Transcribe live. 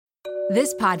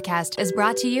This podcast is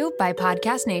brought to you by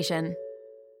Podcast Nation.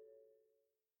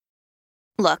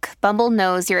 Look, Bumble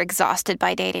knows you're exhausted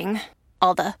by dating.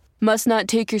 All the, must not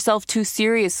take yourself too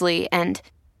seriously, and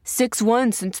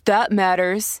 6'1" since that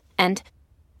matters, and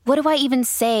what do I even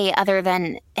say other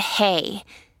than, hey?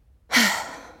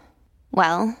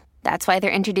 Well, that's why they're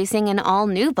introducing an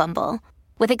all-new Bumble,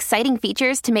 with exciting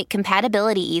features to make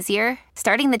compatibility easier,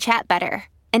 starting the chat better,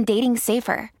 and dating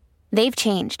safer. They've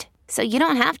changed, so you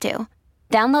don't have to.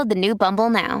 Download the new Bumble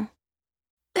now.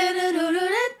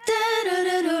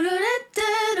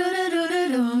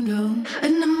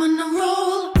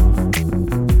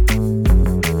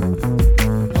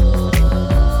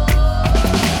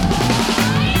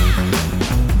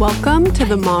 Welcome to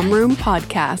the Mom Room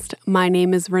Podcast. My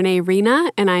name is Renee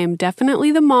Rena, and I am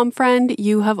definitely the mom friend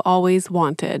you have always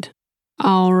wanted.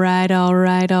 All right.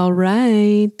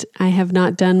 I have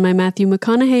not done my Matthew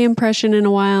McConaughey impression in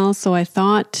a while, so I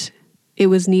thought it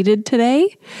was needed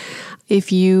today.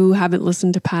 If you haven't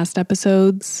listened to past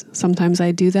episodes, sometimes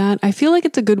I do that. I feel like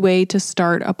it's a good way to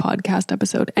start a podcast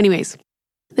episode. Anyways,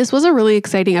 this was a really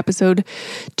exciting episode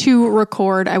to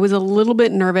record. I was a little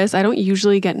bit nervous. I don't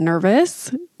usually get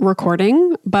nervous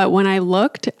recording, but when I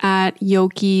looked at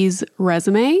Yoky's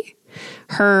resume,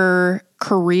 her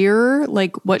career,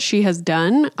 like what she has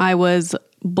done, I was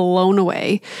blown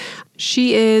away.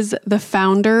 She is the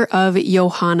founder of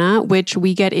Yohana, which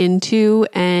we get into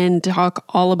and talk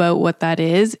all about what that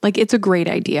is. Like, it's a great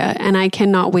idea, and I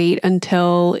cannot wait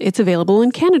until it's available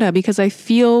in Canada because I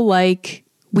feel like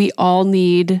we all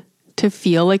need to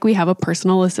feel like we have a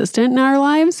personal assistant in our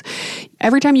lives.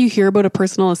 Every time you hear about a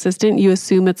personal assistant, you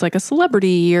assume it's like a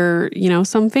celebrity or,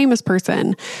 some famous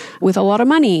person with a lot of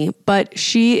money. But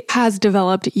she has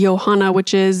developed Yohana,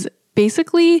 which is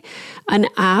basically an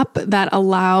app that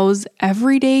allows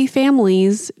everyday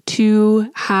families to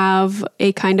have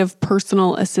a kind of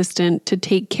personal assistant to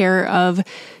take care of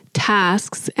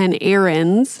tasks and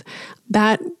errands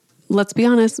that, let's be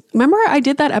honest, remember I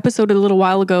did that episode a little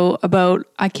while ago about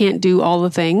I can't do all the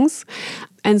things.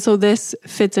 And so this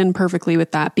fits in perfectly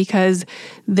with that because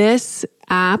this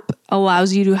app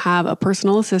allows you to have a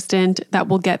personal assistant that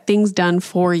will get things done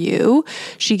for you.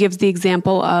 She gives the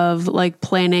example of like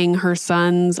planning her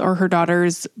son's or her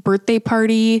daughter's birthday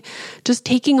party, just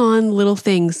taking on little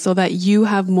things so that you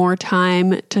have more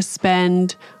time to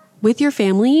spend with your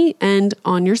family and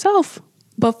on yourself.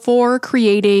 Before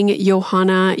creating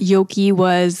Yohana, Yoky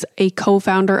was a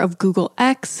co-founder of Google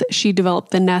X. She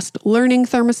developed the Nest learning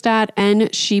thermostat,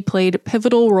 and she played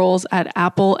pivotal roles at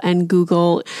Apple and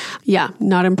Google. Yeah,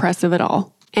 not impressive at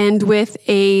all. And with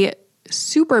a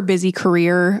super busy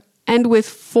career and with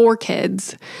 4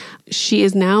 kids, she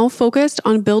is now focused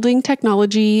on building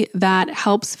technology that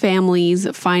helps families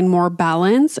find more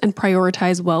balance and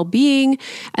prioritize well-being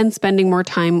and spending more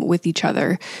time with each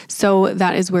other. So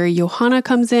that is where Yohana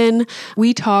comes in.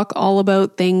 We talk all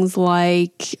about things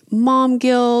like mom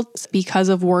guilt because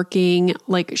of working.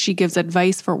 Like, she gives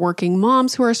advice for working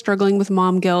moms who are struggling with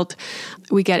mom guilt.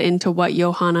 We get into what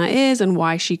Yohana is and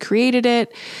why she created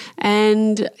it.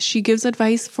 And she gives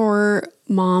advice for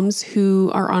moms who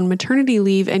are on maternity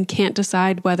leave and can't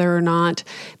decide whether or not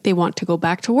they want to go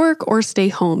back to work or stay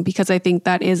home, because I think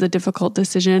that is a difficult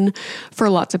decision for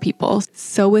lots of people.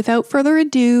 So without further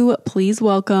ado, please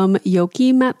welcome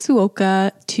Yoky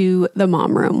Matsuoka to the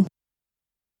Mom Room.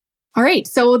 All right.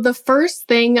 So the first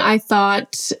thing I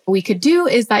thought we could do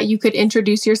is that you could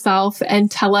introduce yourself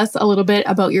and tell us a little bit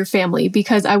about your family,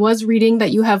 because I was reading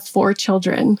that you have 4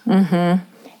 children. Mm-hmm.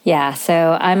 Yeah,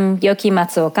 so I'm Yoky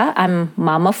Matsuoka. I'm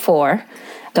mom of 4,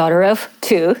 daughter of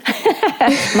 2,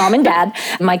 mom and dad.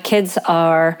 My kids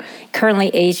are currently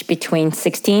aged between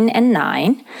 16 and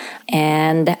 9,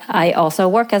 and I also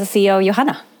work as a CEO of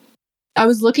Yohana. I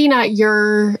was looking at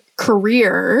your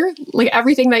career, like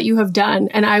everything that you have done,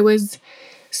 and I was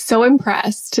so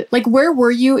impressed. Like, where were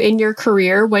you in your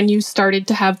career when you started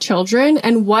to have children,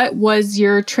 and what was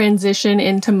your transition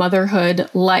into motherhood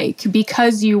like,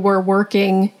 because you were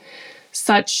working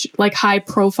such like high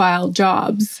profile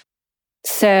jobs?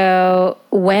 So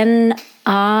when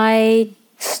I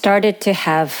started to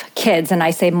have kids, and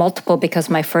I say multiple because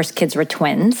my first kids were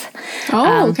twins.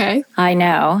 Oh, okay. I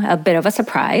know, a bit of a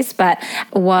surprise, but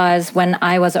was when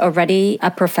I was already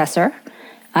a professor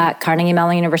at Carnegie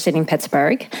Mellon University in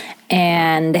Pittsburgh.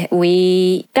 And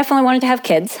we definitely wanted to have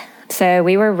kids. So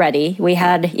we were ready. We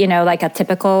had, like a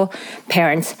typical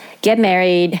parents, get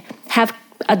married, have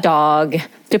a dog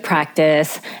to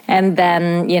practice. And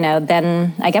then,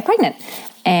 then I got pregnant.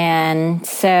 And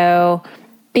so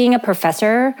being a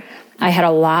professor, I had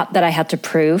a lot that I had to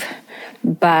prove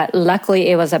but luckily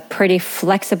it was a pretty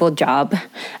flexible job.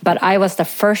 But I was the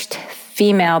first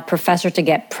female professor to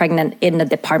get pregnant in the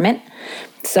department.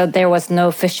 So there was no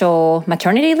official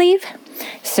maternity leave.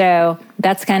 So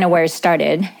that's kind of where it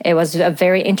started. It was a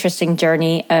very interesting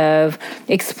journey of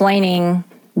explaining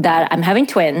that I'm having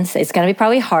twins. It's going to be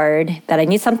probably hard, that I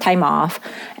need some time off,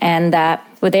 and that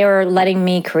they were letting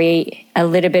me create a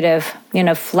little bit of,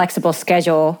 flexible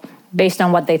schedule based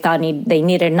on what they thought they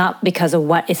needed, not because of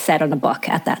what is said on the book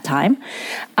at that time.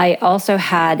 I also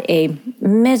had a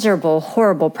miserable,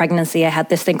 horrible pregnancy. I had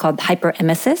this thing called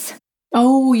hyperemesis.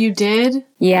 Oh, you did?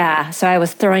 Yeah. So I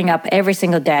was throwing up every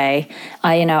single day.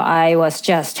 I was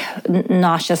just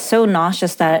nauseous, so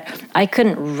nauseous that I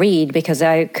couldn't read because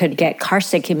I could get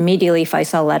carsick immediately if I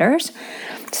saw letters.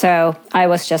 So I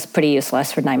was just pretty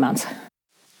useless for 9 months.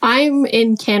 I'm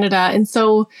in Canada. And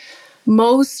so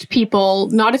most people,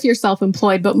 not if you're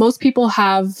self-employed, but most people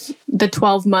have the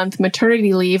 12-month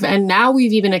maternity leave. And now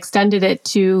we've even extended it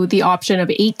to the option of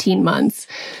 18 months.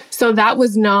 So that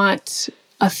was not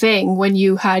a thing when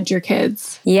you had your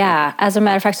kids. Yeah, as a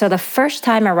matter of fact, so the first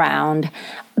time around,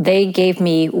 they gave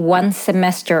me 1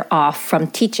 semester off from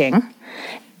teaching,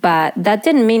 but that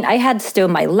didn't mean I had still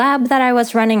my lab that I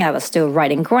was running. I was still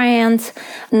writing grants.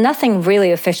 Nothing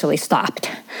really officially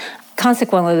stopped.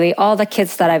 Consequently, all the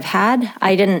kids that I've had,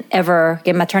 I didn't ever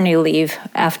get maternity leave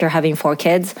after having 4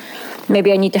 kids.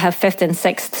 Maybe I need to have 5th and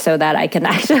 6th so that I can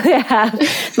actually have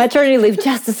maternity leave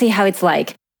just to see how it's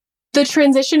like. The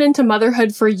transition into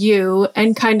motherhood for you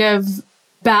and kind of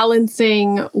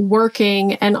balancing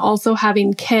working and also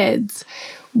having kids,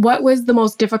 what was the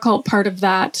most difficult part of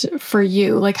that for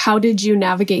you? Like, how did you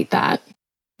navigate that?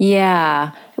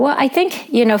 Yeah. Well, I think,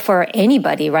 for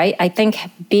anybody, right? I think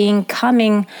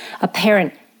becoming a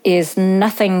parent is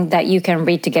nothing that you can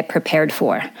read to get prepared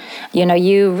for.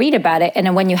 You read about it, and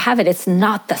then when you have it, it's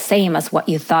not the same as what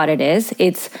you thought it is.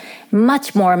 It's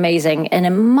much more amazing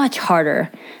and much harder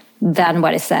than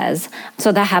what it says.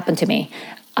 So that happened to me.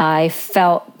 I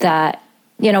felt that,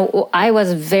 I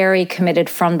was very committed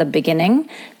from the beginning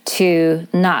to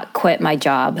not quit my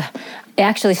job. It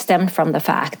actually stemmed from the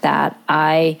fact that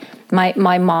my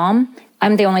mom,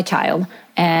 I'm the only child,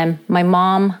 and my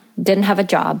mom didn't have a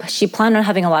job. She planned on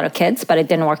having a lot of kids, but it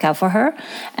didn't work out for her.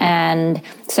 And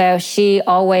so she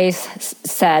always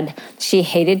said she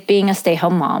hated being a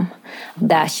stay-at-home mom,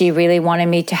 that she really wanted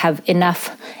me to have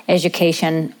enough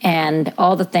education and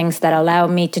all the things that allow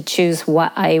me to choose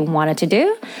what I wanted to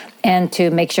do and to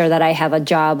make sure that I have a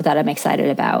job that I'm excited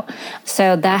about.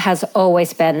 So that has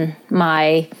always been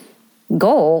my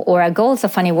goal, or a goal is a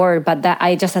funny word, but that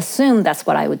I just assumed that's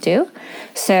what I would do.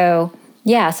 So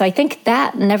I think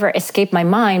that never escaped my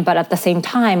mind, but at the same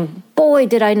time, boy,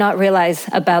 did I not realize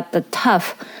about the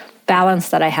tough balance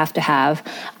that I have to have.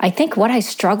 I think what I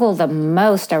struggled the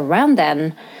most around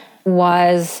then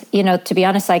was, to be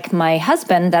honest, like my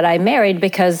husband that I married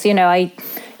because, I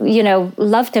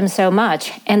loved him so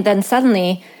much. And then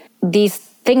suddenly these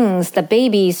things, the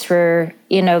babies were,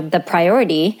 the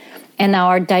priority. And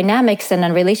our dynamics and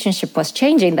our relationship was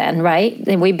changing then, right?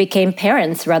 And we became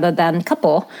parents rather than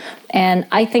couple. And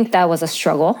I think that was a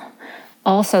struggle.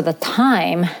 Also, the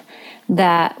time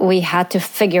that we had to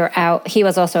figure out, he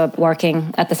was also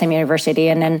working at the same university.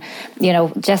 And then,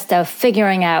 just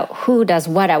figuring out who does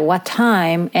what at what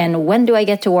time and when do I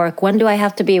get to work? When do I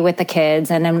have to be with the kids?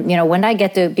 And then, when I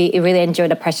get to really enjoy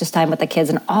the precious time with the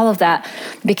kids, and all of that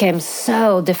became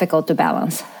so difficult to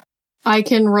balance. I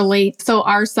can relate. So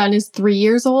our son is 3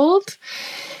 years old.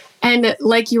 And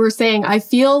like you were saying, I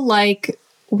feel like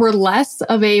we're less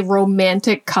of a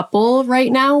romantic couple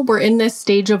right now. We're in this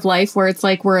stage of life where it's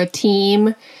like we're a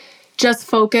team just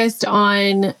focused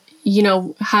on,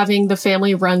 having the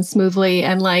family run smoothly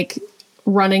and like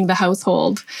running the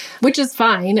household, which is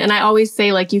fine. And I always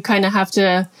say like you kind of have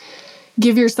to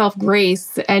give yourself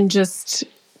grace and just,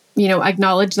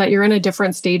 acknowledge that you're in a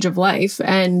different stage of life,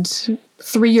 and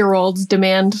 3-year-olds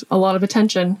demand a lot of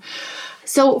attention.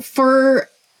 So for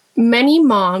many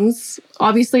moms,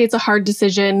 obviously it's a hard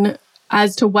decision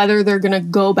as to whether they're going to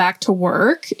go back to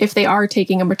work if they are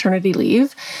taking a maternity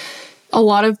leave. A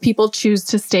lot of people choose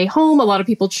to stay home. A lot of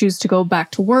people choose to go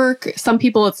back to work. Some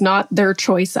people, it's not their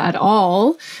choice at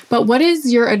all. But what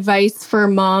is your advice for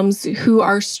moms who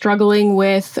are struggling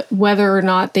with whether or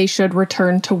not they should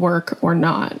return to work or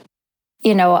not?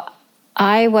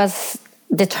 I was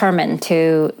determined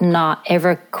to not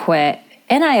ever quit.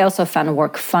 And I also found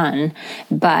work fun.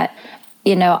 But,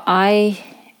 I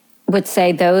would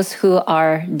say those who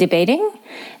are debating,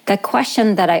 the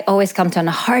question that I always come to on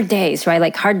hard days, right?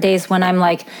 Like hard days when I'm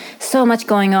like so much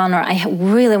going on, or I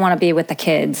really want to be with the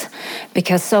kids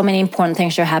because so many important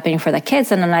things are happening for the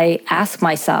kids. And then I ask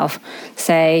myself,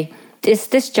 say, is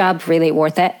this job really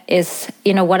worth it? Is,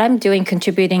 what I'm doing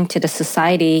contributing to the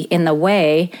society in a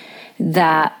way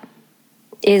that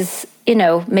is,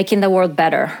 making the world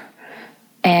better?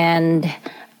 And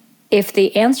if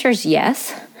the answer is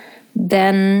yes,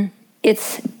 then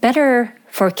it's better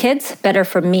for kids, better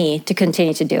for me to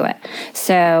continue to do it.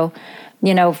 So,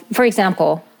 for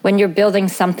example, when you're building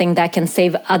something that can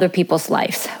save other people's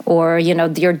lives, or,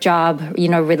 your job,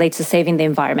 relates to saving the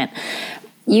environment,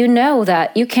 you know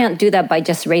that you can't do that by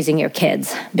just raising your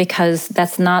kids, because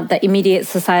that's not the immediate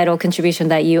societal contribution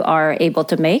that you are able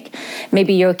to make.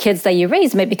 Maybe your kids that you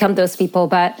raise may become those people,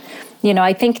 but,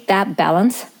 I think that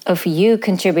balance of you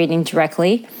contributing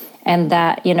directly and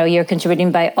that, you're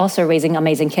contributing by also raising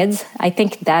amazing kids, I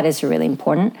think that is really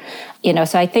important.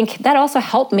 So I think that also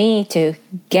helped me to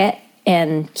get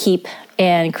and keep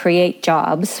and create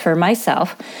jobs for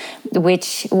myself,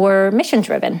 which were mission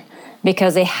driven,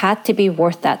 because they had to be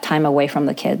worth that time away from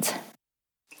the kids.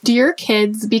 Do your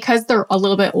kids, because they're a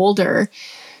little bit older,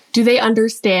 do they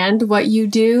understand what you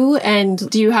do? And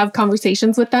do you have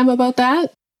conversations with them about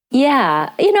that?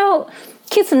 Yeah.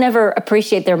 Kids never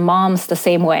appreciate their moms the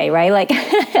same way, right? Like,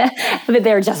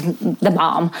 they're just the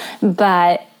mom.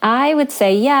 But I would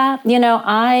say, yeah,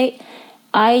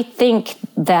 I think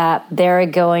that they're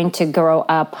going to grow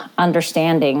up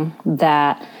understanding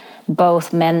that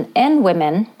both men and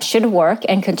women should work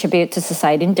and contribute to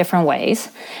society in different ways.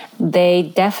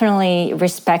 They definitely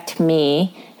respect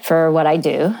me for what I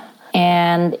do.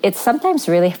 And it's sometimes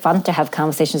really fun to have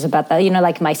conversations about that,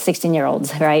 like my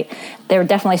 16-year-olds, right? They're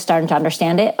definitely starting to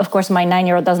understand it. Of course, my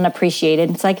 9-year-old doesn't appreciate it.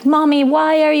 It's like, Mommy,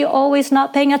 why are you always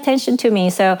not paying attention to me?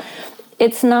 So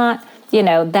it's not,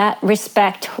 that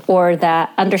respect or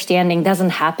that understanding doesn't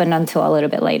happen until a little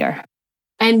bit later.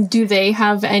 And do they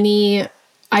have any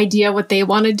idea what they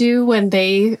want to do when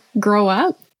they grow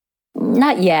up?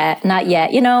 Not yet.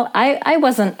 I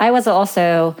was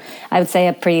also, I would say,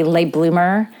 a pretty late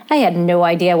bloomer. I had no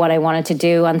idea what I wanted to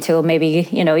do until maybe,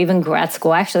 even grad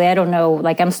school. Actually, I don't know,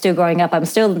 like I'm still growing up. I'm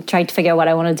still trying to figure out what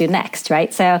I want to do next,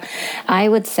 right? So I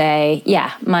would say,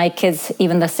 yeah, my kids,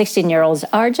 even the 16-year-olds,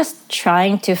 are just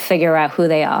trying to figure out who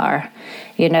they are.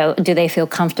 Do they feel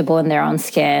comfortable in their own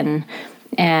skin?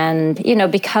 And,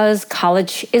 because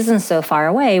college isn't so far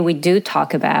away, we do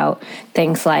talk about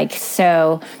things like,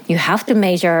 so you have to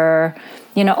major,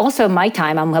 also my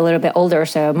time, I'm a little bit older,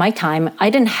 so my time, I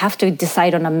didn't have to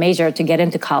decide on a major to get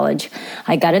into college.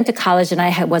 I got into college and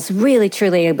I was really,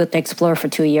 truly able to explore for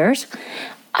 2 years.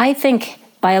 I think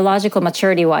biological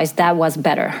maturity-wise, that was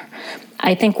better.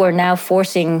 I think we're now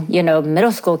forcing,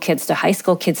 middle school kids to high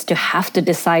school kids to have to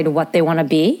decide what they want to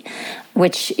be,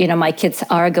 which, my kids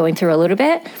are going through a little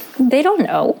bit. They don't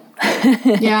know.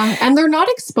 Yeah. And they're not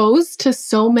exposed to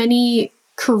so many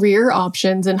career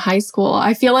options in high school.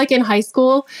 I feel like in high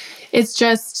school, it's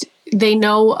just they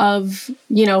know of,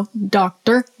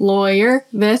 doctor, lawyer,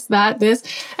 this, that, this.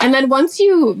 And then once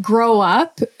you grow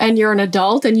up and you're an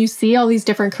adult and you see all these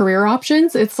different career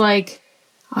options, it's like,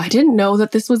 I didn't know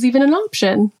that this was even an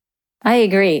option. I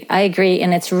agree.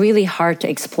 And it's really hard to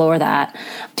explore that,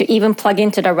 to even plug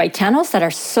into the right channels that are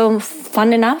so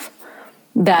fun enough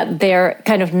that they're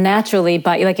kind of naturally,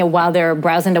 while they're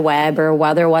browsing the web or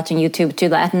while they're watching YouTube, to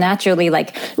that naturally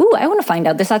like, ooh, I want to find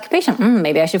out this occupation.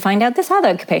 Maybe I should find out this other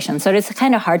occupation. So it's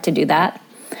kind of hard to do that.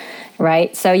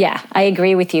 Right. So, yeah, I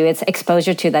agree with you. It's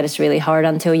exposure to that is really hard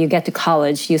until you get to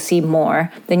college. You see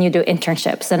more, then you do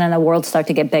internships, and then the world starts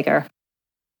to get bigger.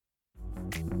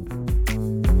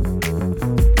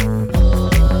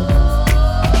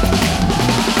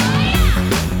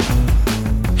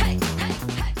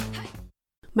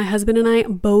 My husband and I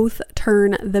both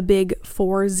turn the big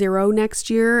 40 next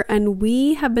year, and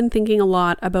we have been thinking a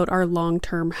lot about our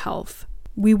long-term health.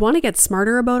 We want to get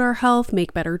smarter about our health,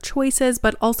 make better choices,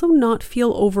 but also not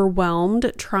feel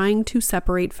overwhelmed trying to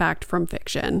separate fact from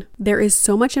fiction. There is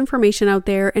so much information out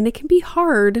there, and it can be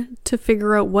hard to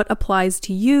figure out what applies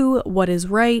to you, what is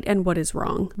right, and what is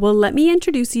wrong. Well, let me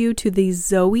introduce you to the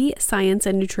Zoe Science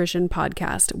and Nutrition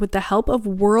podcast. With the help of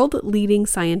world-leading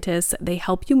scientists, they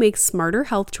help you make smarter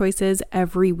health choices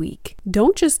every week.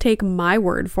 Don't just take my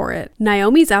word for it.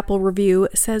 Naomi's Apple review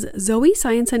says Zoe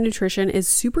Science and Nutrition is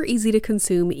super easy to consume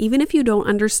consume even if you don't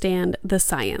understand the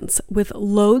science, with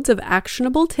loads of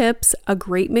actionable tips, a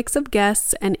great mix of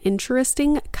guests, and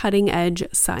interesting cutting-edge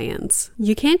science.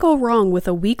 You can't go wrong with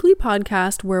a weekly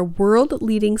podcast where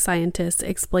world-leading scientists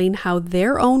explain how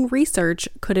their own research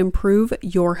could improve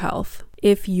your health.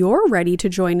 If you're ready to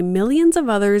join millions of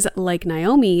others like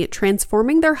Naomi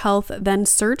transforming their health, then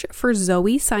search for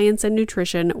Zoe Science and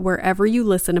Nutrition wherever you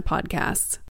listen to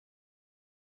podcasts.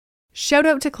 Shout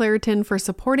out to Claritin for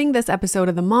supporting this episode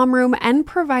of The Mom Room and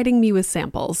providing me with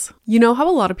samples. You know how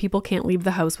a lot of people can't leave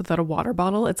the house without a water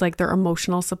bottle? It's like their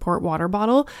emotional support water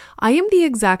bottle. I am the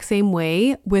exact same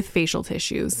way with facial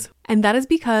tissues. And that is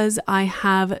because I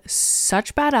have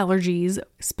such bad allergies,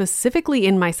 specifically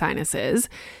in my sinuses,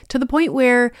 to the point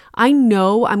where I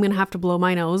know I'm going to have to blow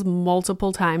my nose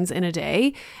multiple times in a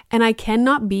day, and I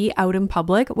cannot be out in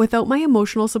public without my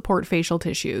emotional support facial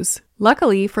tissues.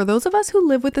 Luckily, for those of us who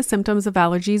live with the symptoms of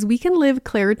allergies, we can live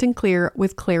Claritin Clear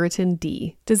with Claritin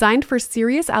D. Designed for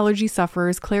serious allergy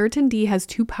sufferers, Claritin D has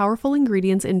 2 powerful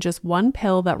ingredients in just one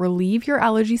pill that relieve your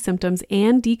allergy symptoms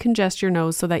and decongest your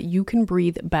nose so that you can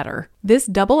breathe better. This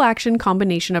double action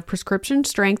combination of prescription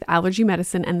strength allergy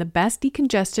medicine and the best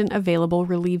decongestant available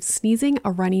relieves sneezing,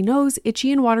 a runny nose,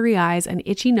 itchy and watery eyes, an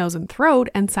itchy nose and throat,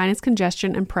 and sinus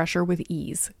congestion and pressure with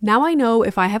ease. Now I know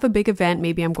if I have a big event,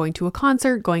 maybe I'm going to a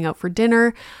concert, going out for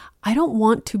dinner, I don't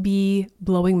want to be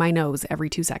blowing my nose every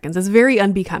 2 seconds. It's very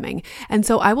unbecoming. And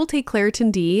so I will take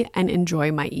Claritin D and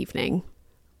enjoy my evening.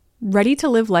 Ready to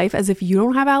live life as if you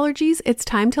don't have allergies? It's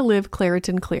time to live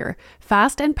Claritin Clear.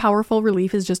 Fast and powerful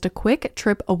relief is just a quick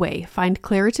trip away. Find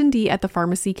Claritin D at the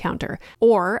pharmacy counter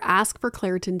or ask for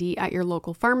Claritin D at your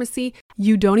local pharmacy.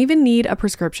 You don't even need a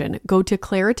prescription. Go to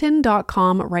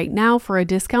Claritin.com right now for a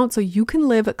discount so you can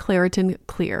live Claritin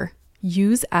Clear.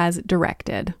 Use as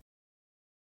directed.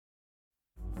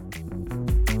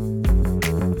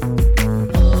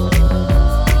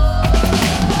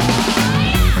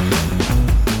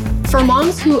 For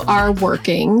moms who are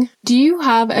working, do you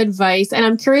have advice? And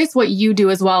I'm curious what you do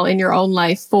as well in your own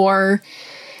life for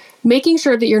making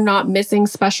sure that you're not missing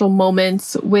special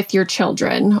moments with your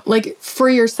children. Like for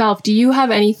yourself, do you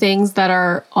have any things that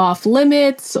are off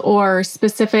limits or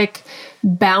specific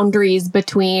boundaries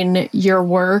between your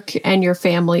work and your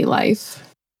family life?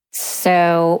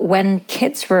 So when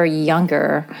kids were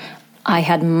younger, I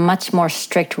had much more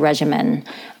strict regimen.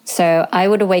 So I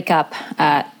would wake up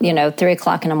at, 3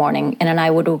 o'clock in the morning, and then I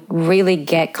would really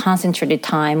get concentrated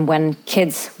time when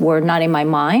kids were not in my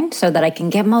mind so that I can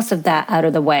get most of that out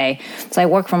of the way. So I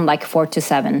work from like 4 to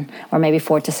 7 or maybe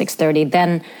 4 to 6:30.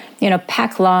 Then,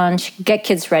 pack lunch, get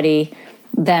kids ready,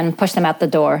 then push them out the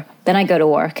door. Then I go to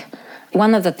work.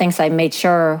 One of the things I made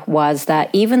sure was that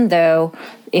even though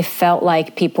it felt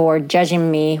like people were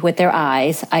judging me with their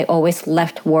eyes, I always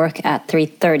left work at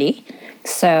 3:30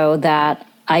 so that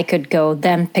I could go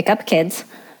then pick up kids,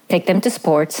 take them to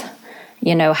sports,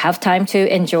 have time to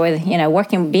enjoy,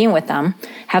 working, being with them,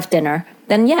 have dinner.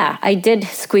 Then, I did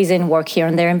squeeze in work here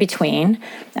and there in between.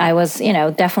 I was,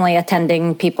 definitely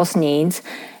attending people's needs.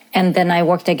 And then I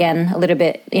worked again a little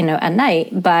bit, at night.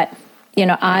 But,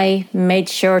 I made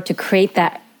sure to create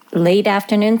that late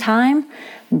afternoon time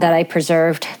that I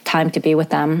preserved time to be with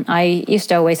them. I used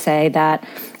to always say that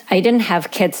I didn't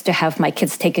have kids to have my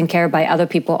kids taken care of by other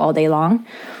people all day long.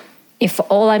 If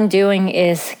all I'm doing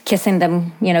is kissing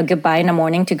them, goodbye in the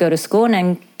morning to go to school and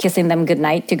then kissing them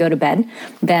goodnight to go to bed,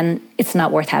 then it's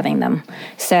not worth having them.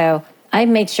 So I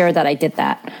made sure that I did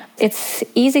that. It's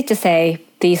easy to say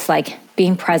these like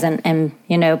being present and,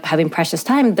 having precious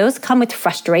time, those come with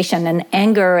frustration and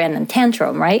anger and a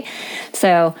tantrum, right?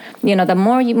 So, the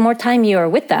more time you are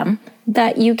with them,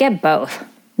 that you get both.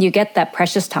 You get that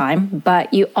precious time,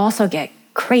 but you also get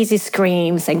crazy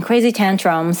screams and crazy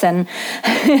tantrums, and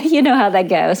you know how that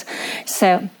goes.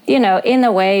 So, in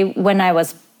a way, when I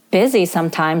was busy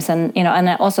sometimes, and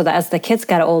also that as the kids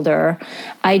got older,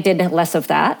 I did less of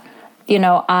that.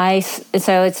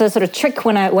 So it's a sort of trick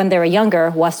when they were younger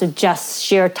was to just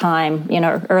share time,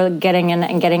 early getting in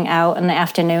and getting out in the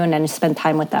afternoon and spend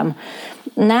time with them.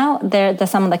 Now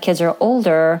some of the kids are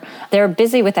older. They're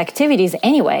busy with activities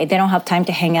anyway. They don't have time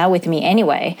to hang out with me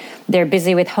anyway. They're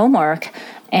busy with homework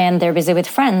and they're busy with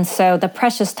friends. So the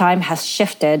precious time has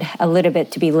shifted a little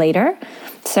bit to be later.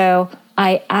 So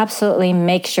I absolutely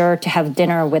make sure to have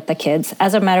dinner with the kids.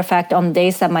 As a matter of fact, on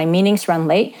days that my meetings run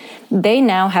late, they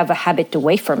now have a habit to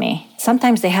wait for me.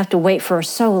 Sometimes they have to wait for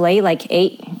so late, like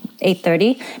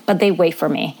 8:30, but they wait for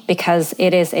me because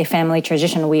it is a family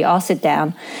tradition. We all sit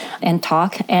down and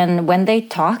talk. And when they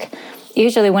talk,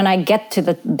 usually when I get to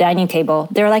the dining table,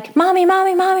 they're like, mommy,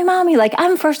 mommy, mommy, mommy, like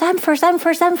I'm first,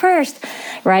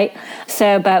 right?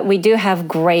 So, but we do have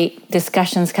great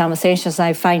discussions, conversations.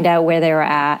 I find out where they're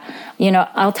at.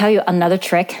 I'll tell you another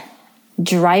trick,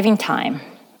 driving time.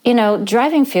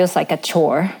 Driving feels like a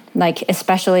chore, like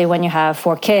especially when you have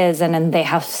 4 kids and then they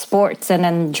have sports and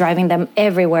then driving them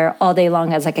everywhere all day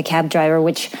long as like a cab driver,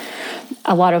 which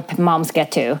a lot of moms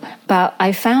get to. But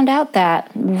I found out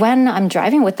that when I'm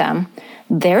driving with them,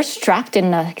 they're strapped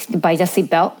by the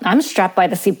seatbelt. I'm strapped by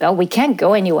the seatbelt. We can't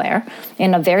go anywhere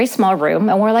in a very small room.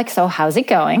 And we're like, so how's it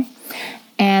going?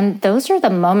 And those are the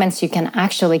moments you can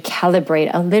actually calibrate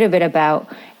a little bit about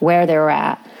where they're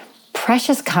at.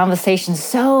 Precious conversations,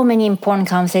 so many important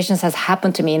conversations has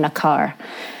happened to me in a car.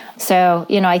 So,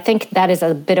 I think that is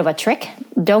a bit of a trick.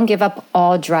 Don't give up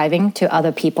all driving to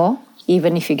other people,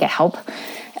 even if you get help.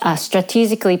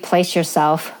 Strategically place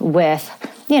yourself with,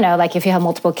 like if you have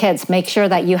multiple kids, make sure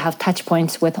that you have touch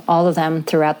points with all of them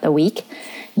throughout the week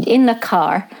in the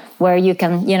car where you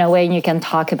can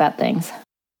talk about things.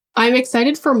 I'm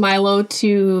excited for Milo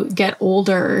to get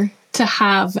older to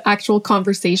have actual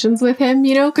conversations with him,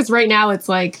 because right now it's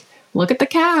like, look at the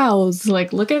cows,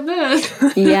 like, look at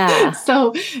this. Yeah.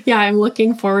 So yeah, I'm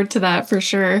looking forward to that for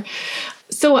sure.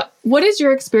 So what is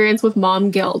your experience with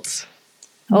mom guilt?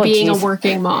 Being a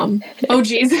working mom? Oh,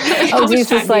 geez.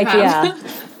 It's like, yeah,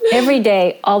 every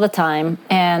day, all the time.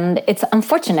 And it's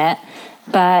unfortunate.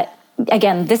 But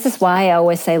again, this is why I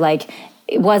always say, like,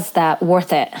 was that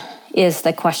worth it? Is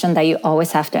the question that you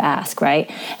always have to ask,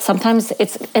 right? Sometimes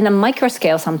it's in a micro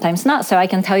scale, sometimes not. So I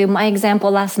can tell you my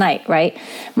example last night, right?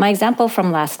 My example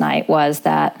from last night was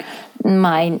that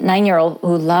my 9-year-old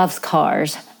who loves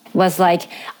cars was like,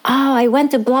 oh, I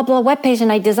went to blah, blah webpage and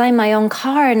I designed my own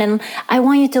car and then I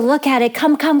want you to look at it.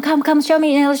 Come, show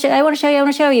me. I want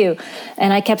to show you.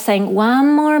 And I kept saying,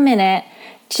 one more minute.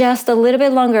 Just a little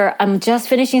bit longer. I'm just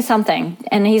finishing something.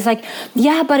 And he's like,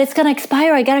 yeah, but it's going to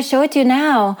expire. I got to show it to you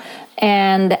now.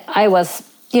 And I was,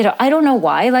 I don't know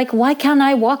why. Like, why can't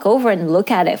I walk over and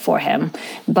look at it for him?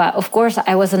 But of course,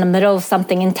 I was in the middle of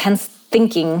something intense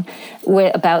thinking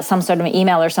about some sort of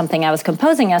email or something I was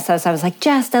composing. So I was like,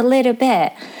 just a little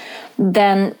bit.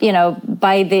 Then,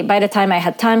 by the time I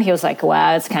had time, he was like,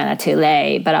 wow, it's kind of too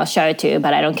late, but I'll show it to you,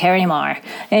 but I don't care anymore.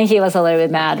 And he was a little bit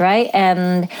mad, right?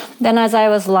 And then as I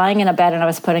was lying in a bed and I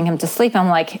was putting him to sleep, I'm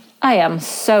like, I am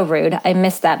so rude. I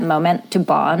missed that moment to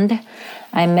bond.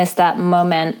 I missed that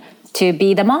moment to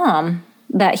be the mom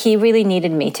that he really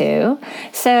needed me to.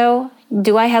 So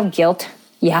do I have guilt?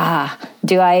 Yeah.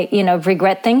 Do I,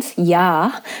 regret things?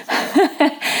 Yeah.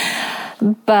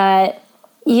 But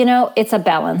it's a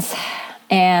balance.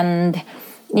 And,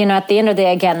 at the end of the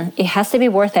day, again, it has to be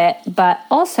worth it. But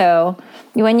also,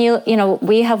 when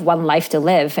we have one life to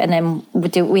live. And then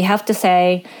we have to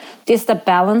say, is the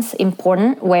balance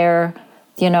important where,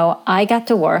 I got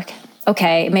to work.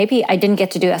 Okay, maybe I didn't get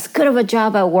to do as good of a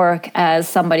job at work as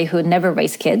somebody who never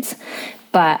raised kids.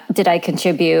 But did I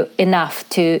contribute enough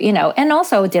to, and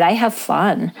also, did I have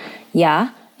fun?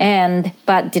 Yeah.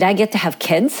 But did I get to have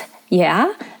kids?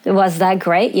 Yeah. Was that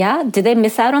great? Yeah. Did they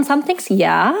miss out on some things?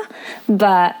 Yeah.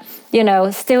 But,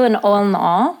 still in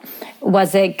all,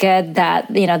 was it good that,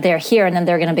 they're here and then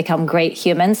they're going to become great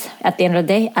humans at the end of the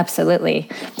day? Absolutely.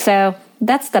 So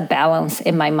that's the balance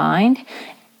in my mind.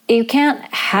 You can't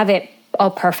have it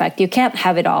all perfect. You can't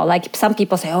have it all. Like some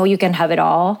people say, oh, you can have it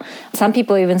all. Some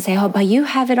people even say, oh, but you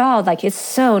have it all. Like it's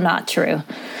so not true.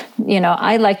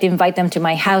 I like to invite them to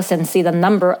my house and see the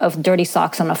number of dirty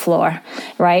socks on the floor,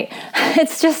 right?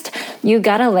 It's just, you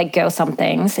got to let go some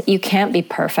things. You can't be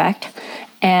perfect.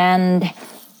 And,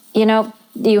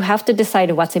 you have to decide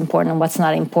what's important and what's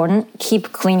not important.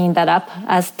 Keep cleaning that up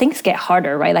as things get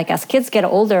harder, right? Like as kids get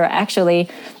older, actually,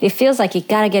 it feels like it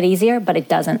got to get easier, but it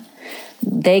doesn't.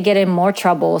 They get in more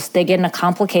troubles. They get into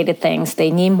complicated things. They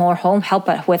need more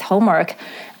help with homework.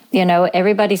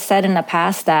 Everybody said in the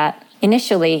past that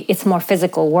initially it's more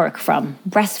physical work from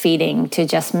breastfeeding to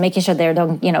just making sure they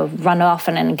don't, run off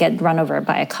and then get run over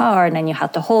by a car and then you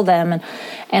have to hold them.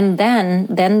 And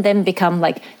then become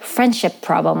like friendship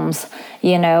problems,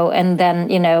 and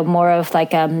then, more of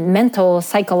like a mental,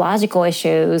 psychological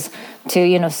issues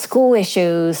to, school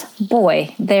issues.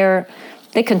 Boy,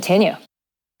 they continue.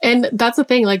 And that's the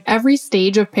thing, like every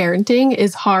stage of parenting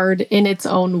is hard in its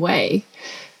own way.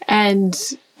 And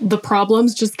the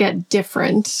problems just get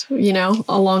different,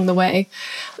 along the way.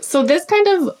 So this kind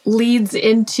of leads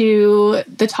into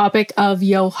the topic of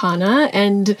Yohana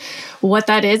and what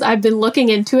that is. I've been looking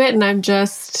into it and I'm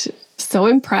just so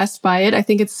impressed by it. I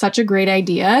think it's such a great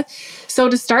idea. So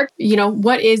to start,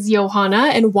 what is Yohana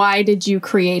and why did you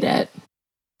create it?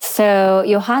 So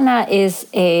Johanna is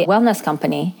a wellness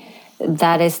company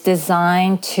that is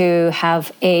designed to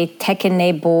have a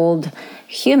tech-enabled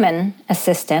human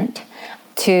assistant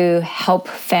to help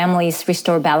families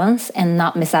restore balance and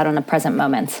not miss out on the present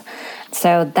moments.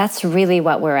 So that's really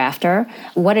what we're after.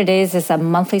 What it is a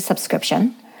monthly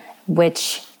subscription,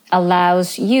 which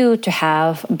allows you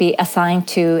to be assigned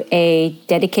to a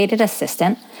dedicated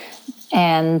assistant.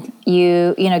 And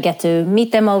you get to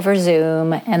meet them over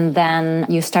Zoom, and then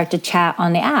you start to chat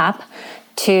on the app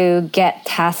to get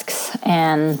tasks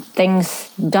and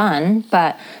things done.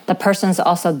 But the person's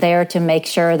also there to make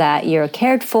sure that you're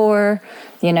cared for.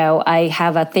 I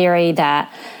have a theory that,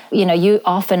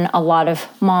 a lot of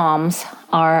moms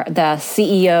are the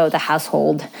CEO of the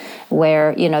household,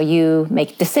 where, you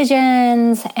make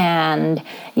decisions and,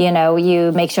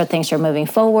 you make sure things are moving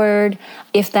forward.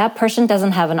 If that person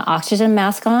doesn't have an oxygen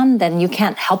mask on, then you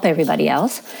can't help everybody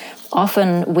else.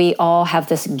 Often we all have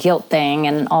this guilt thing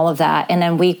and all of that, and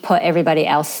then we put everybody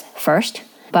else first.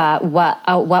 But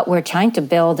what we're trying to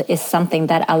build is something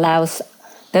that allows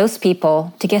those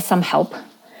people to get some help,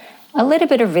 a little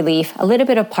bit of relief, a little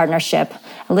bit of partnership,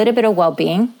 a little bit of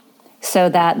well-being, so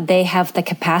that they have the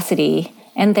capacity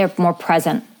and they're more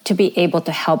present to be able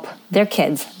to help their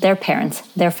kids, their parents,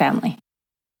 their family.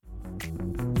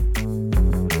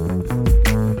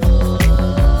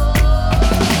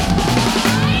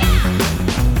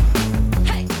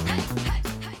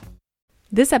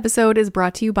 This episode is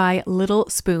brought to you by Little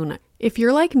Spoon. If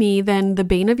you're like me, then the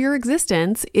bane of your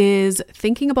existence is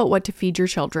thinking about what to feed your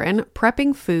children,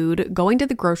 prepping food, going to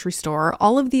the grocery store,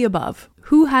 all of the above.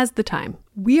 Who has the time?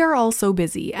 We are all so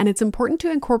busy, and it's important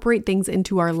to incorporate things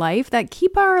into our life that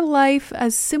keep our life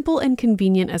as simple and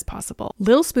convenient as possible.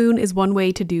 Little Spoon is one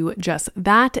way to do just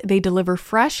that. They deliver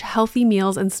fresh, healthy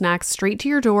meals and snacks straight to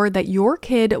your door that your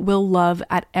kid will love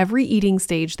at every eating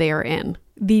stage they are in.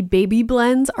 The baby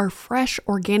blends are fresh,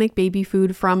 organic baby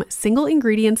food from single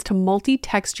ingredients to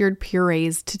multi-textured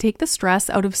purees to take the stress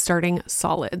out of starting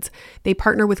solids. They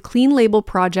partner with Clean Label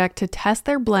Project to test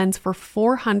their blends for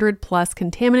 400 plus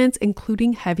contaminants,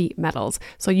 including heavy metals,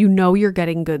 so you know you're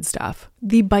getting good stuff.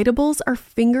 The Biteables are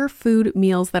finger food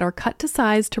meals that are cut to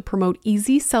size to promote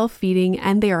easy self-feeding,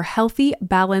 and they are healthy,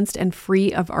 balanced, and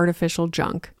free of artificial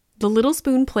junk. The Little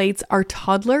Spoon plates are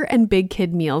toddler and big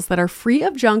kid meals that are free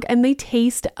of junk, and they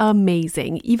taste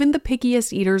amazing. Even the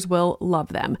pickiest eaters will love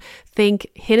them. Think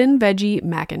hidden veggie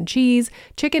mac and cheese,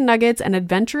 chicken nuggets, and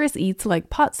adventurous eats like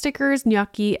pot stickers,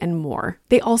 gnocchi, and more.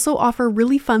 They also offer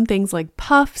really fun things like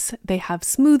puffs. They have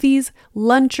smoothies,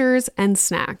 lunchers, and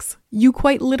snacks. You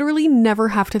quite literally never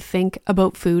have to think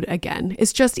about food again.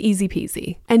 It's just easy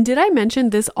peasy. And did I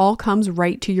mention this all comes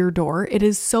right to your door? It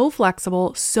is so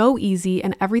flexible, so easy,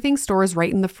 and everything stores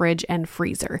right in the fridge and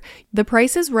freezer. The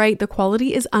price is right, the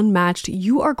quality is unmatched.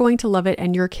 You are going to love it,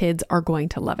 and your kids are going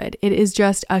to love it. It is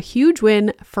just a huge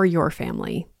win for your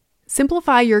family.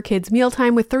 Simplify your kids'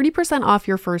 mealtime with 30% off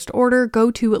your first order. Go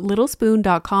to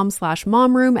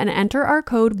littlespoon.com/momroom and enter our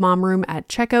code momroom at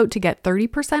checkout to get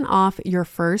 30% off your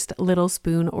first Little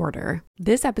Spoon order.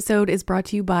 This episode is brought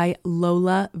to you by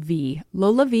Lola V.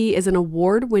 Lola V is an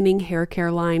award-winning hair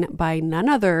care line by none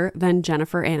other than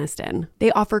Jennifer Aniston.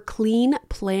 They offer clean,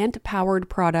 plant-powered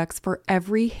products for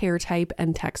every hair type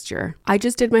and texture. I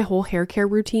just did my whole hair care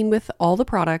routine with all the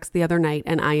products the other night,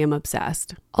 and I am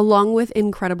obsessed. Along with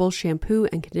incredible shampoo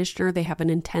and conditioner, they have an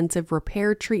intensive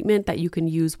repair treatment that you can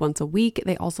use once a week.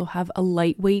 They also have a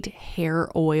lightweight hair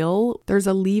oil. There's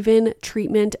a leave-in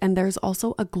treatment, and there's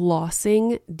also a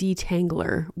glossing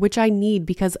detangler, which I need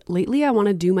because lately I want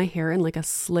to do my hair in like a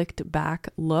slicked back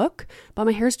look, but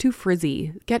my hair's too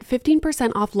frizzy. Get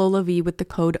 15% off Lola V with the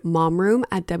code MOMROOM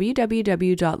at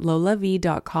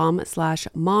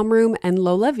www.lolav.com/momroom, and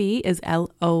Lola V is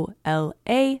LOLAVIE.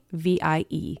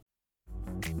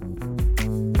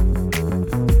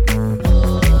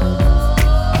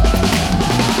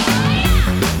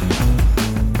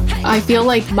 I feel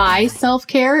like my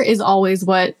self-care is always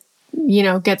what,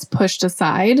 gets pushed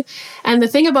aside. And the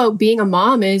thing about being a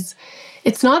mom is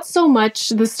it's not so much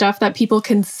the stuff that people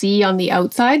can see on the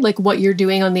outside, like what you're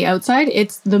doing on the outside.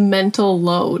 It's the mental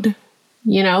load,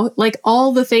 like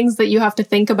all the things that you have to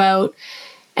think about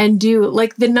and do,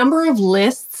 like the number of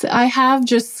lists I have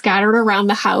just scattered around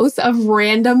the house of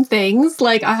random things.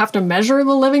 Like I have to measure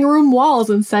the living room walls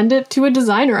and send it to a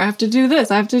designer. I have to do this.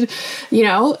 I have to,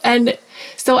 and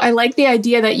so I like the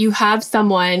idea that you have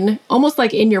someone almost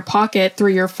like in your pocket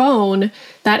through your phone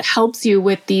that helps you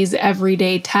with these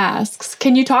everyday tasks.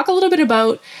 Can you talk a little bit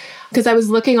about because I was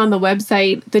looking on the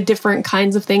website, the different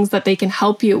kinds of things that they can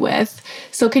help you with.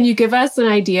 So can you give us an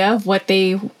idea of what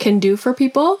they can do for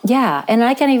people? Yeah, and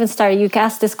I can even start. You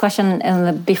asked this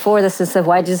question before this is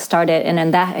why did you start it? And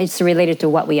then that is related to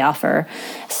what we offer.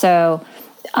 So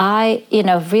I,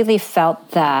 really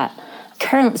felt that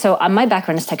so my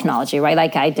background is technology, right?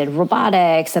 Like I did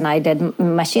robotics and I did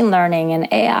machine learning and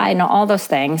AI and all those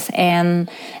things. And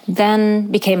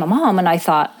then became a mom and I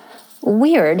thought,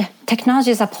 weird,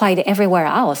 technology is applied everywhere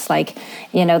else. Like,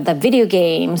 the video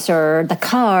games or the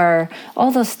car,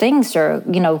 all those things are,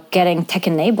 getting tech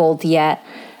enabled, yet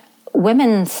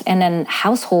women's and then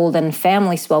household and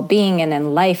family's well-being and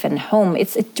then life and home,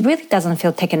 it really doesn't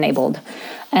feel tech enabled.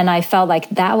 And I felt like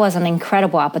that was an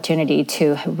incredible opportunity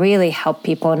to really help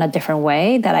people in a different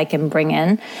way that I can bring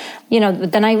in.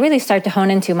 Then I really started to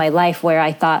hone into my life where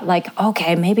I thought like,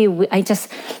 okay, maybe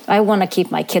I want to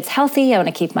keep my kids healthy. I want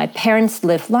to keep my parents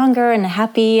live longer and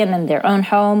happy and in their own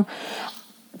home.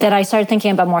 Then I started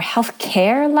thinking about more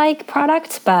healthcare-like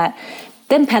products, but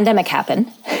then pandemic happened.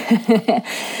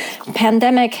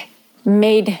 Pandemic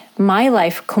made my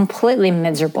life completely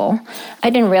miserable. I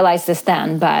didn't realize this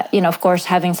then, but of course,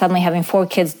 suddenly having 4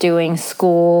 kids doing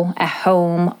school at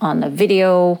home on the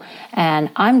video,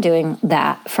 and I'm doing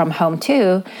that from home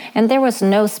too, and there was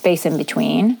no space in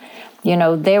between.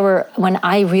 When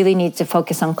I really need to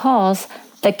focus on calls,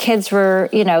 the kids were,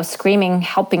 screaming,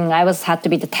 helping. I had to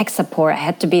be the tech support. I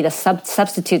had to be the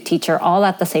substitute teacher all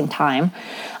at the same time.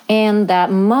 And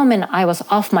that moment I was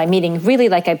off my meeting, really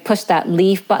like I pushed that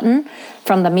leave button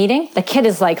from the meeting. The kid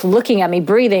is like looking at me,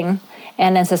 breathing,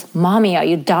 and then says, "Mommy, are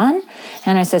you done?"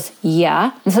 And I says,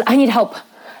 "Yeah." And said, "I need help."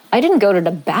 I didn't go to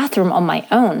the bathroom on my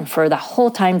own for the whole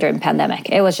time during pandemic.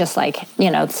 It was just like,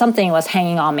 something was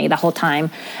hanging on me the whole time.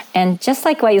 And just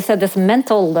like what you said, this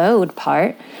mental load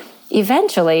part,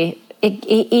 eventually it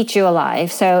eats you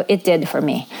alive. So it did for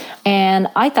me. And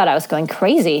I thought I was going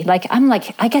crazy.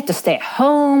 I get to stay at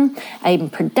home. I'm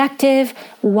productive.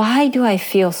 Why do I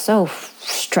feel so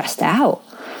stressed out?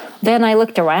 Then I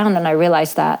looked around and I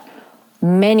realized that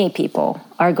many people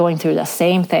are going through the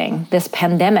same thing. This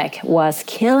pandemic was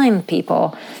killing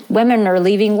people. Women are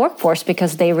leaving workforce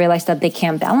because they realized that they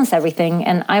can't balance everything.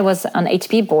 And I was on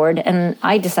HB board and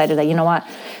I decided that,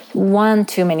 one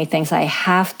too many things. I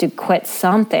have to quit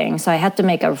something. So I had to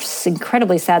make an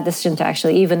incredibly sad decision to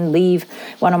actually even leave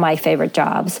one of my favorite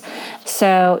jobs.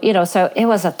 So it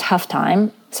was a tough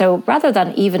time. So rather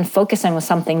than even focusing on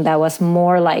something that was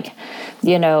more like,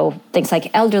 things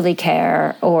like elderly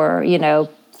care or,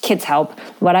 kids help,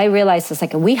 what I realized is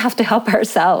we have to help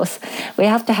ourselves. We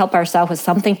have to help ourselves with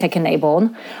something tech-enabled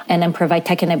and then provide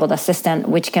tech-enabled assistant,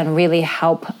 which can really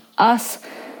help us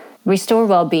restore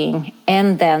well-being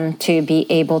and then to be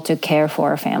able to care for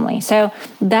our family. So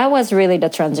that was really the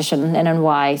transition and then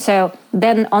why. So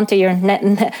then onto your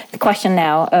question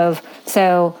now of,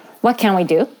 so what can we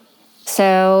do?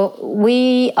 So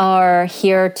we are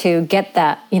here to get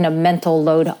that, mental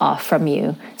load off from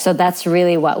you. So that's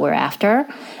really what we're after.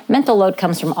 Mental load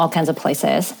comes from all kinds of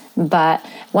places, but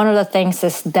one of the things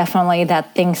is definitely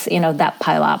that things, that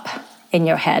pile up in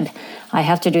your head. I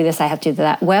have to do this, I have to do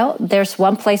that. Well, there's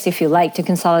one place if you like to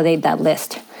consolidate that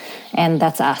list, and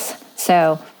that's us.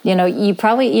 So, you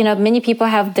probably, many people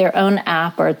have their own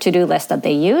app or to-do list that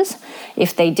they use.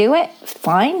 If they do it,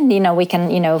 fine. We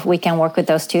can work with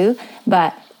those too.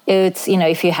 But it's,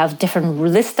 if you have different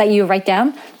lists that you write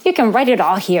down, you can write it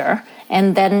all here.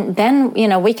 And then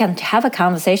we can have a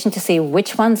conversation to see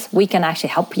which ones we can actually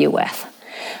help you with.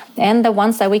 And the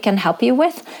ones that we can help you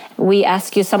with, we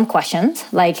ask you some questions,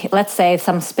 like let's say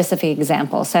some specific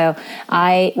examples. So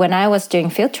when I was doing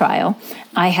field trial,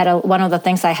 I had one of the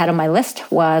things I had on my list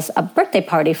was a birthday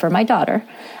party for my daughter.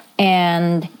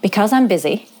 And because I'm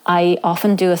busy, I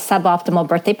often do a suboptimal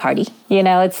birthday party.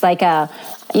 It's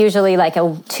usually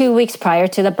 2 weeks prior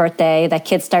to the birthday, the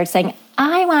kids start saying,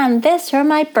 "I want this for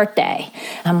my birthday."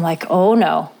 I'm like, oh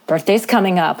no, birthday's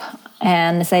coming up.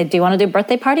 And say, "Do you want to do a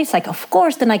birthday party?" It's like, of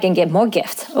course, then I can get more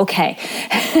gifts. Okay.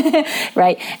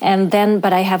 Right. And then,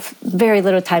 but I have very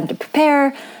little time to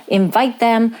prepare, invite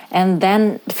them, and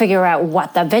then figure out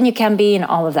what the venue can be and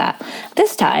all of that.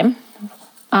 This time,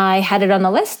 I had it on the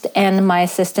list and my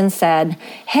assistant said,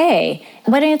 "Hey,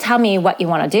 why don't you tell me what you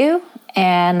want to do?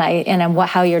 And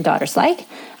how your daughter's like."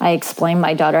 I explained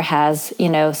my daughter has,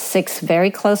 6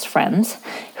 very close friends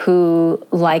who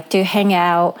like to hang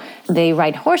out. They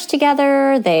ride horse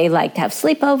together. They like to have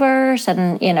sleepovers.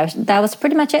 And, that was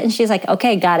pretty much it. And she's like,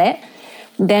 "Okay, got it."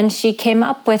 Then she came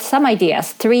up with some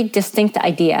ideas, 3 distinct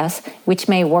ideas, which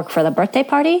may work for the birthday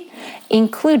party,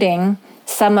 including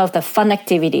some of the fun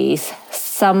activities,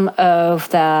 some of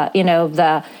the,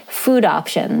 the food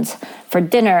options for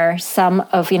dinner, some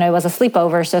of, it was a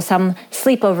sleepover, so some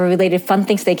sleepover related fun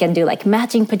things they can do, like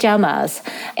matching pajamas,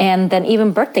 and then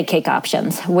even birthday cake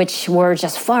options, which were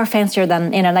just far fancier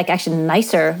than, like actually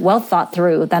nicer, well thought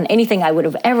through than anything I would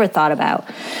have ever thought about.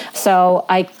 So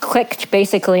I clicked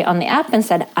basically on the app and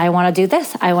said, I want to do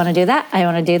this, I want to do that, I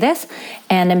want to do this,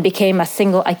 and then became a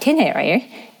single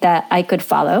itinerary that I could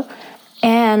follow.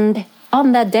 And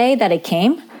on that day that it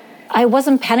came, I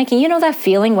wasn't panicking. You know that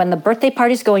feeling when the birthday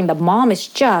party's going, the mom is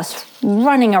just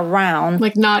running around.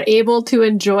 Like not able to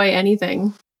enjoy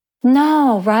anything.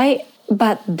 No, right?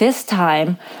 But this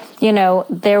time,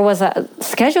 there was a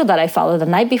schedule that I followed. The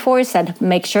night before it said,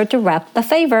 make sure to wrap the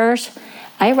favors.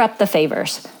 I wrapped the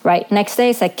favors, right? Next day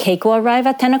it said, cake will arrive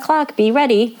at 10 o'clock. Be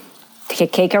ready.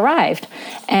 Cake arrived.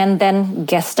 And then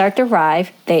guests start to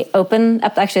arrive. They open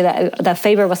up. Actually, the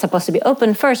favor was supposed to be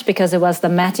open first because it was the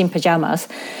matching pajamas.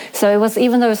 So it was,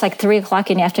 even though it was like 3 o'clock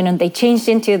in the afternoon, they changed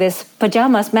into this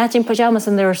matching pajamas,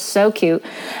 and they were so cute.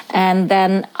 And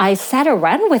then I sat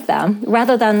around with them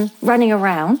rather than running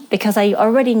around because I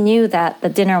already knew that the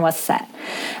dinner was set.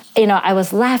 I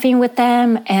was laughing with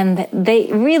them, and they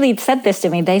really said this to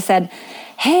me. They said,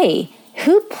 hey,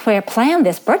 who planned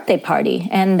this birthday party?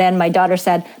 And then my daughter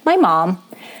said, my mom.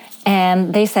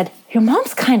 And they said, your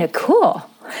mom's kind of cool.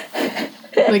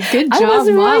 Like, good job, I was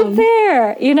Mom. right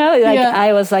there.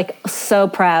 I was like so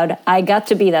proud. I got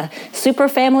to be the super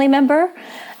family member.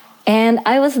 And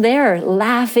I was there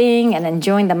laughing and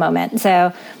enjoying the moment.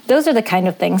 So those are the kind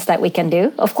of things that we can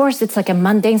do. Of course, it's like a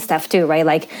mundane stuff too, right?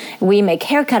 Like we make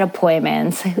haircut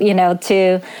appointments,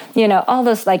 all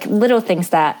those like little things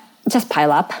that just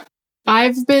pile up.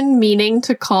 I've been meaning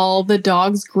to call the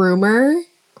dog's groomer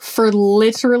for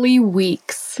literally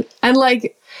weeks. And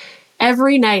like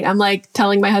every night I'm like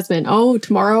telling my husband, oh,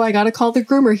 tomorrow I got to call the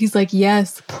groomer. He's like,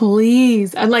 yes,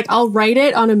 please. And like, I'll write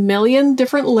it on a million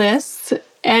different lists.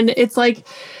 And it's like,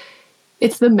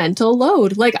 it's the mental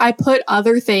load. Like I put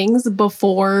other things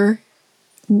before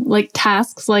like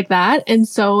tasks like that. And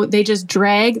so they just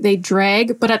drag,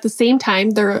 but at the same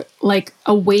time, they're like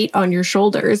a weight on your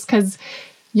shoulders because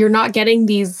you're not getting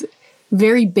these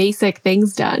very basic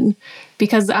things done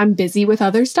because I'm busy with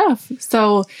other stuff.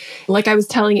 So like I was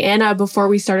telling Anna before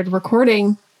we started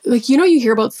recording, like, you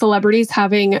hear about celebrities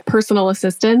having personal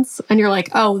assistants and you're like,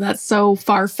 oh, that's so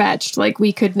far-fetched. Like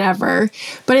we could never.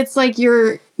 But it's like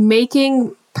you're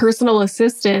making personal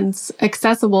assistants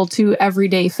accessible to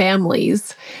everyday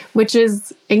families, which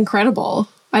is incredible.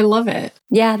 I love it.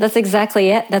 Yeah, that's exactly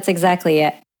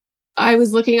it. I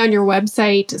was looking on your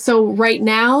website. So right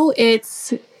now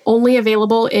it's only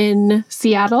available in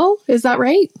Seattle. Is that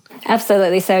right?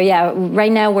 Absolutely. So yeah,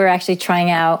 right now we're actually trying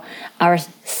out our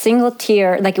single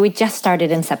tier, like we just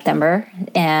started in September.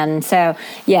 And so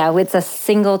yeah, it's a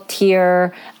single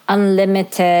tier,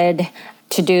 unlimited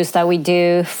to-dos that we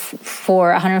do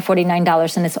for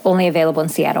 $149, and it's only available in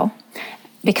Seattle.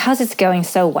 Because it's going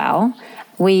so well,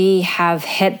 we have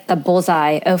hit the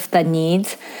bullseye of the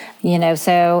needs.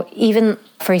 So even,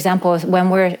 for example, when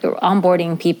we're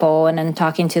onboarding people and then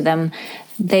talking to them,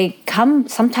 they come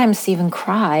sometimes even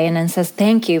cry and then says,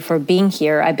 thank you for being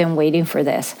here. I've been waiting for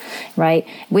this, right?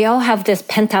 We all have this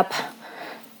pent up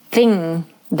thing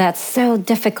that's so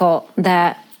difficult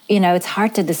that, it's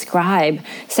hard to describe.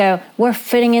 So we're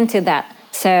fitting into that.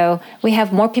 So we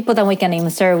have more people than we can even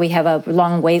serve. We have a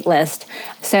long wait list.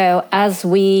 So as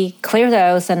we clear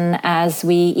those and as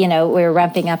we're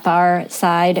ramping up our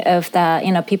side of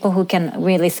the, people who can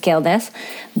really scale this,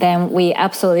 then we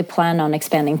absolutely plan on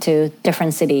expanding to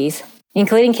different cities,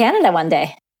 including Canada one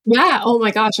day. Yeah. Oh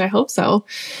my gosh. I hope so.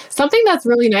 Something that's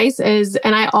really nice is,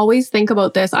 and I always think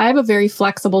about this, I have a very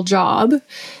flexible job.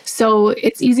 So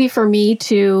it's easy for me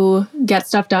to get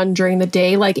stuff done during the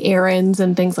day, like errands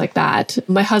and things like that.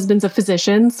 My husband's a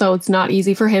physician, so it's not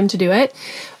easy for him to do it.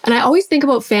 And I always think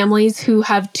about families who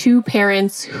have two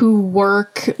parents who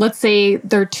work, let's say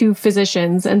they're two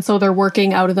physicians, and so they're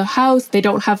working out of the house. They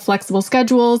don't have flexible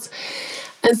schedules.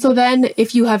 And so then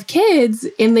if you have kids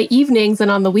in the evenings and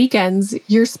on the weekends,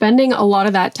 you're spending a lot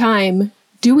of that time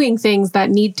doing things that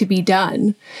need to be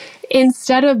done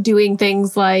instead of doing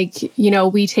things like,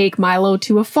 we take Milo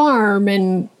to a farm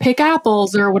and pick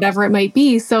apples or whatever it might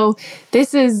be. So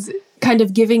this is kind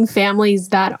of giving families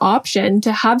that option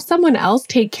to have someone else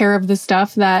take care of the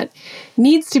stuff that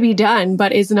needs to be done,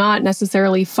 but is not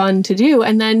necessarily fun to do,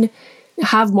 and then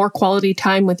have more quality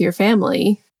time with your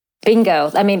family.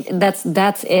 Bingo. I mean, that's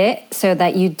it. So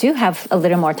that you do have a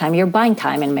little more time. You're buying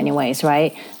time in many ways,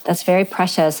 right? That's very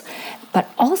precious. But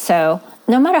also,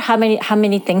 no matter how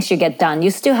many things you get done,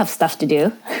 you still have stuff to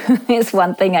do. Is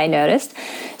one thing I noticed.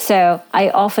 So I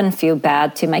often feel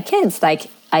bad to my kids.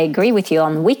 Like, I agree with you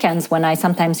on weekends when I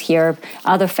sometimes hear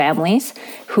other families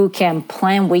who can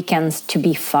plan weekends to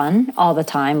be fun all the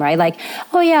time, right? Like,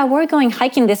 oh yeah, we're going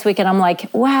hiking this weekend. I'm like,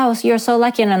 wow, you're so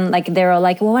lucky. And like, they're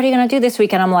like, well, what are you going to do this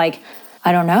weekend? I'm like,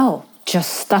 I don't know.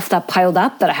 Just stuff that piled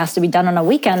up that has to be done on a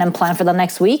weekend and plan for the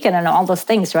next weekend and all those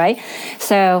things, right?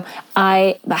 So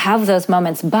I have those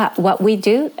moments. But what we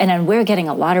do, and then we're getting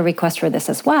a lot of requests for this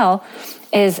as well,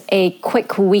 is a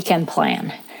quick weekend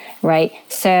plan. Right?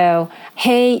 So,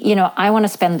 hey, I want to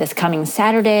spend this coming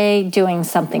Saturday doing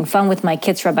something fun with my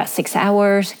kids for about 6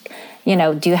 hours.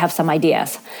 Do you have some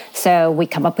ideas? So we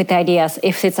come up with ideas.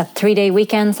 If it's a 3-day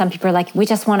weekend, some people are like, we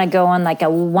just want to go on like a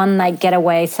one-night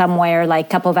getaway somewhere, like a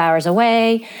couple of hours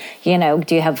away. Do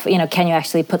you have, can you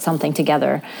actually put something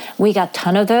together? We got a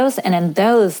ton of those. And then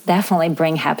those definitely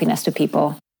bring happiness to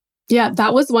people. Yeah,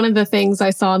 that was one of the things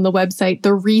I saw on the website,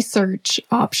 the research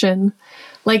option.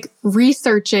 Like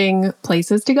researching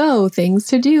places to go, things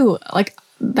to do. Like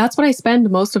that's what I spend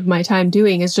most of my time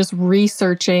doing, is just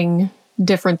researching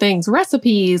different things,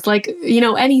 recipes, like,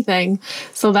 anything.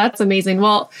 So that's amazing.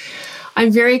 Well,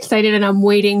 I'm very excited and I'm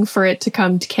waiting for it to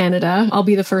come to Canada. I'll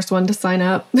be the first one to sign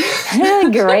up.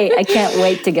 Great. I can't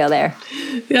wait to go there.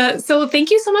 Yeah. So thank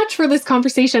you so much for this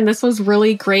conversation. This was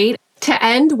really great. To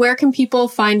end, where can people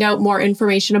find out more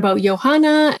information about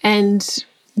Johanna, and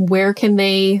where can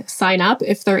they sign up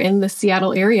if they're in the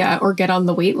Seattle area or get on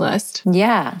the wait list?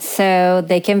 Yeah, so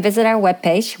they can visit our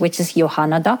webpage, which is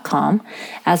johanna.com,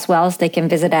 as well as they can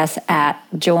visit us at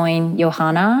Join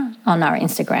Johanna on our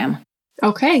Instagram.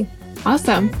 Okay,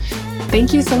 awesome.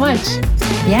 Thank you so much.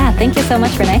 Yeah, thank you so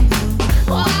much, Renee.